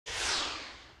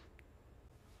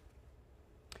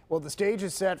Well, the stage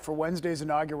is set for Wednesday's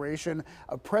inauguration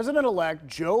of President-elect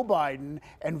Joe Biden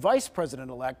and Vice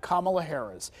President-elect Kamala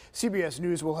Harris. CBS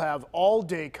News will have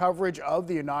all-day coverage of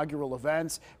the inaugural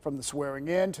events, from the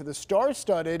swearing-in to the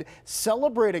star-studded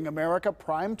Celebrating America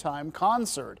primetime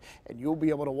concert. And you'll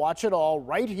be able to watch it all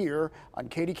right here on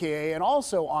KDKA and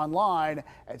also online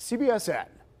at CBSN.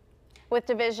 With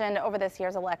division over this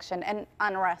year's election and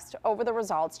unrest over the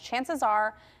results, chances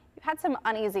are you've had some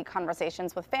uneasy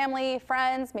conversations with family,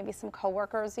 friends, maybe some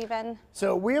coworkers even.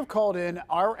 So we have called in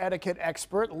our etiquette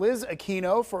expert, Liz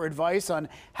Aquino, for advice on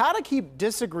how to keep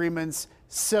disagreements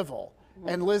civil.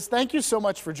 And Liz, thank you so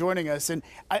much for joining us. And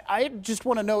I just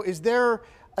want to know, is there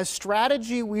a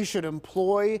strategy we should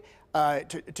employ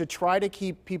to try to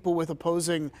keep people with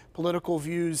opposing political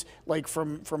views, like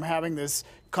from having this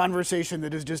conversation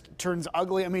that is just turns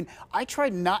ugly? I mean, I try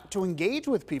not to engage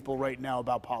with people right now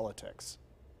about politics.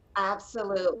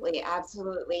 Absolutely,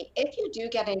 absolutely. If you do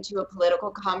get into a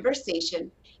political conversation,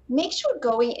 make sure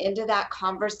going into that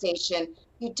conversation,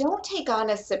 you don't take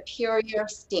on a superior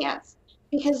stance,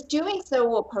 because doing so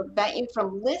will prevent you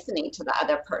from listening to the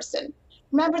other person.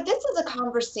 Remember, this is a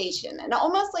conversation, and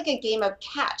almost like a game of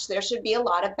catch, there should be a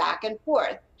lot of back and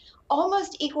forth,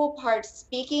 almost equal parts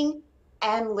speaking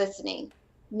and listening.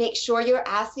 Make sure you're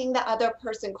asking the other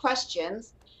person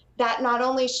questions. That not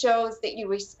only shows that you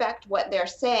respect what they're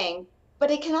saying,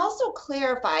 but it can also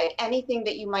clarify anything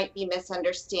that you might be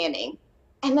misunderstanding.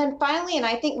 And then finally, and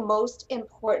I think most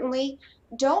importantly,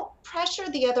 don't pressure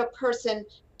the other person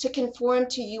to conform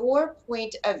to your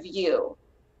point of view.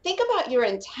 Think about your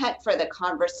intent for the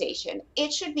conversation.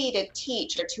 It should be to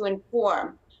teach or to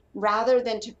inform rather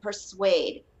than to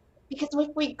persuade. Because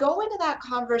if we go into that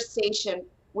conversation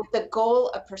with the goal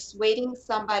of persuading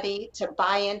somebody to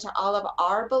buy into all of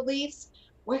our beliefs,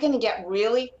 we're going to get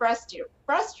really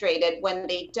frustrated when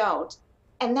they don't.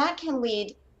 And that can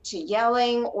lead to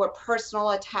yelling or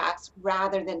personal attacks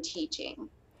rather than teaching.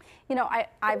 You know,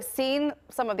 I've seen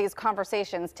some of these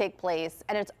conversations take place,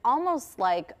 and it's almost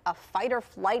like a fight or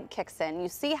flight kicks in. You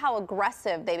see how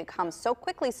aggressive they become so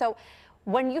quickly. So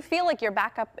when you feel like your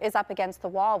backup is up against the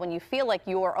wall, when you feel like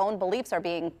your own beliefs are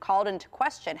being called into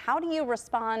question, how do you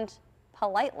respond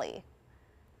politely?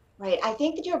 Right. I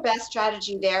think that your best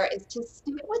strategy there is to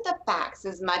stick with the facts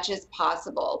as much as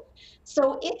possible.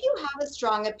 So if you have a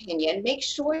strong opinion, make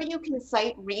sure you can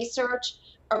cite research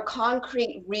or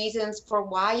concrete reasons for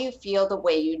why you feel the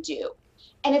way you do.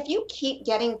 And if you keep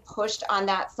getting pushed on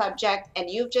that subject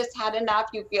and you've just had enough,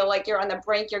 you feel like you're on the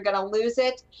brink, you're going to lose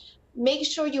it, make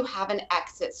sure you have an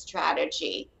exit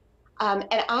strategy.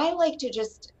 And I like to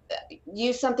just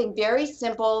use something very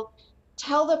simple.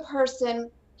 Tell the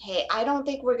person, hey, I don't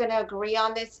think we're going to agree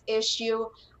on this issue.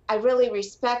 I really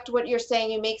respect what you're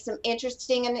saying. You make some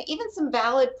interesting and even some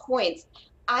valid points.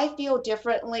 I feel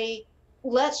differently.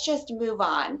 Let's just move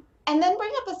on. And then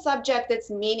bring up a subject that's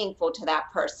meaningful to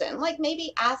that person, like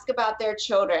maybe ask about their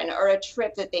children or a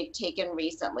trip that they've taken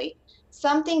recently.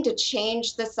 Something to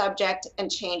change the subject and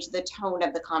change the tone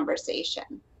of the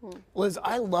conversation. Liz,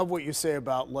 I love what you say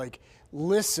about, like,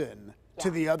 listen to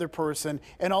the other person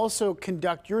and also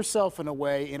conduct yourself in a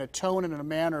way, in a tone and in a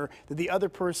manner that the other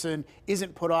person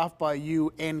isn't put off by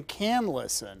you and can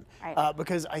listen. Right.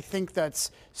 Because I think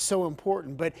that's so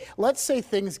important. But let's say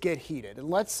things get heated, and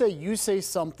let's say you say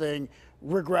something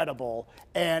regrettable,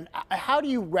 and how do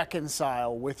you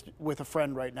reconcile with a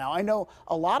friend right now? I know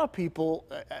a lot of people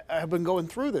have been going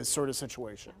through this sort of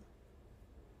situation.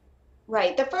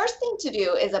 Right. The first thing to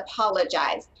do is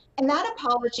apologize. And that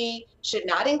apology should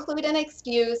not include an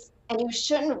excuse, and you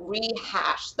shouldn't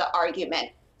rehash the argument.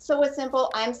 So a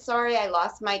simple, I'm sorry, I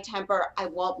lost my temper, I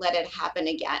won't let it happen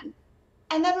again.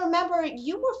 And then remember,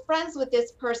 you were friends with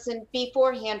this person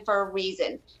beforehand for a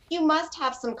reason. You must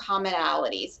have some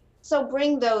commonalities. So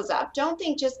bring those up. Don't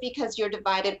think just because you're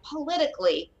divided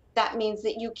politically, that means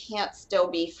that you can't still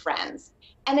be friends.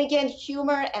 And again,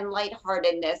 humor and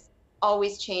lightheartedness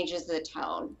always changes the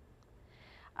tone.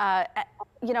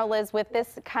 You know, Liz, with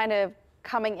this kind of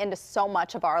coming into so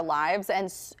much of our lives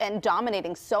and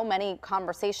dominating so many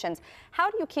conversations, how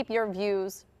do you keep your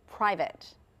views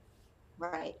private?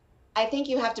 Right. I think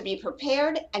you have to be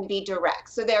prepared and be direct.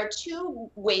 So there are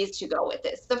two ways to go with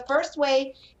this. The first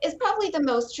way is probably the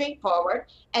most straightforward,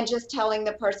 and just telling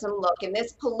the person, look, in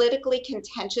this politically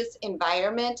contentious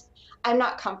environment, I'm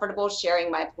not comfortable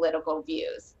sharing my political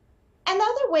views.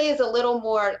 Another way is a little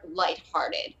more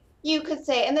lighthearted. You could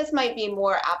say, and this might be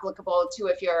more applicable to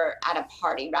if you're at a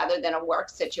party rather than a work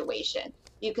situation.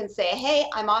 You can say, hey,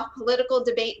 I'm off political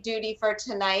debate duty for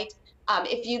tonight.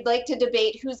 If you'd like to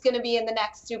debate who's going to be in the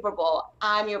next Super Bowl,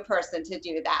 I'm your person to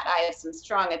do that. I have some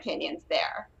strong opinions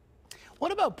there.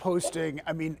 What about posting,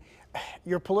 I mean,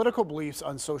 your political beliefs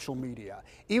on social media?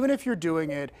 Even if you're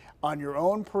doing it on your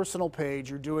own personal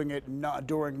page, you're doing it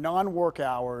during non-work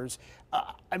hours.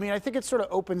 I mean, I think it sort of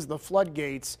opens the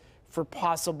floodgates for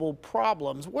possible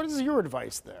problems. What is your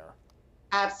advice there?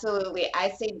 Absolutely.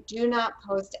 I say do not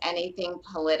post anything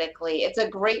politically. It's a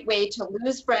great way to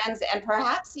lose friends and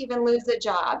perhaps even lose a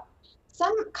job.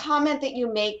 Some comment that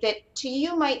you make that to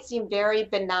you might seem very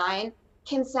benign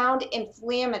can sound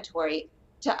inflammatory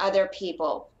to other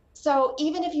people. So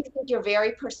even if you think you're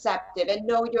very perceptive and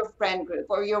know your friend group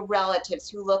or your relatives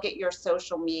who look at your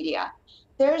social media,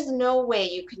 there's no way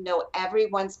you can know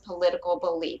everyone's political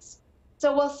beliefs.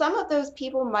 So while some of those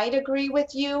people might agree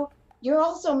with you, you're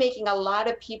also making a lot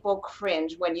of people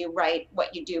cringe when you write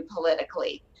what you do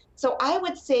politically. So I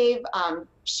would save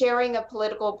sharing of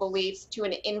political beliefs to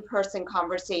an in-person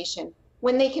conversation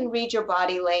when they can read your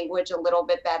body language a little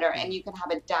bit better and you can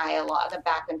have a dialogue, a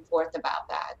back and forth about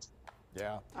that.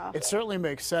 Yeah, it certainly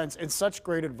makes sense. And such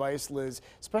great advice, Liz,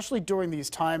 especially during these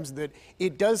times that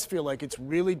it does feel like it's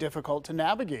really difficult to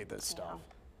navigate this stuff.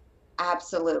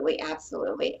 Absolutely,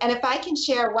 absolutely. And if I can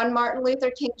share one Martin Luther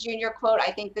King Jr. quote,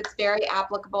 I think that's very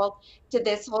applicable to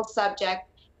this whole subject.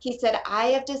 He said, "I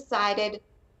have decided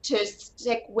to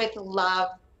stick with love.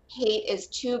 Hate is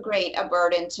too great a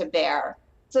burden to bear."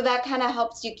 So that kind of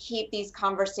helps you keep these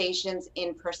conversations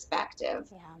in perspective.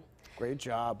 Yeah. Great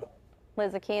job.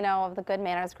 Liz Aquino of the Good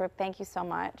Manners Group, thank you so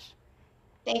much.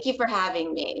 Thank you for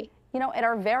having me. You know, at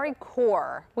our very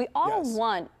core, we all Yes.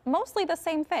 want mostly the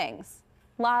same things.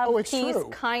 Love, Oh, it's peace, true.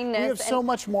 kindness. We have so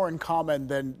much more in common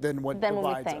than what Than what we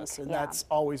divides think, us, and yeah. that's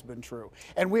always been true.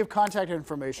 And we have contact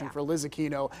information for Liz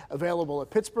Aquino available at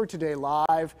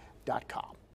PittsburghTodayLive.com.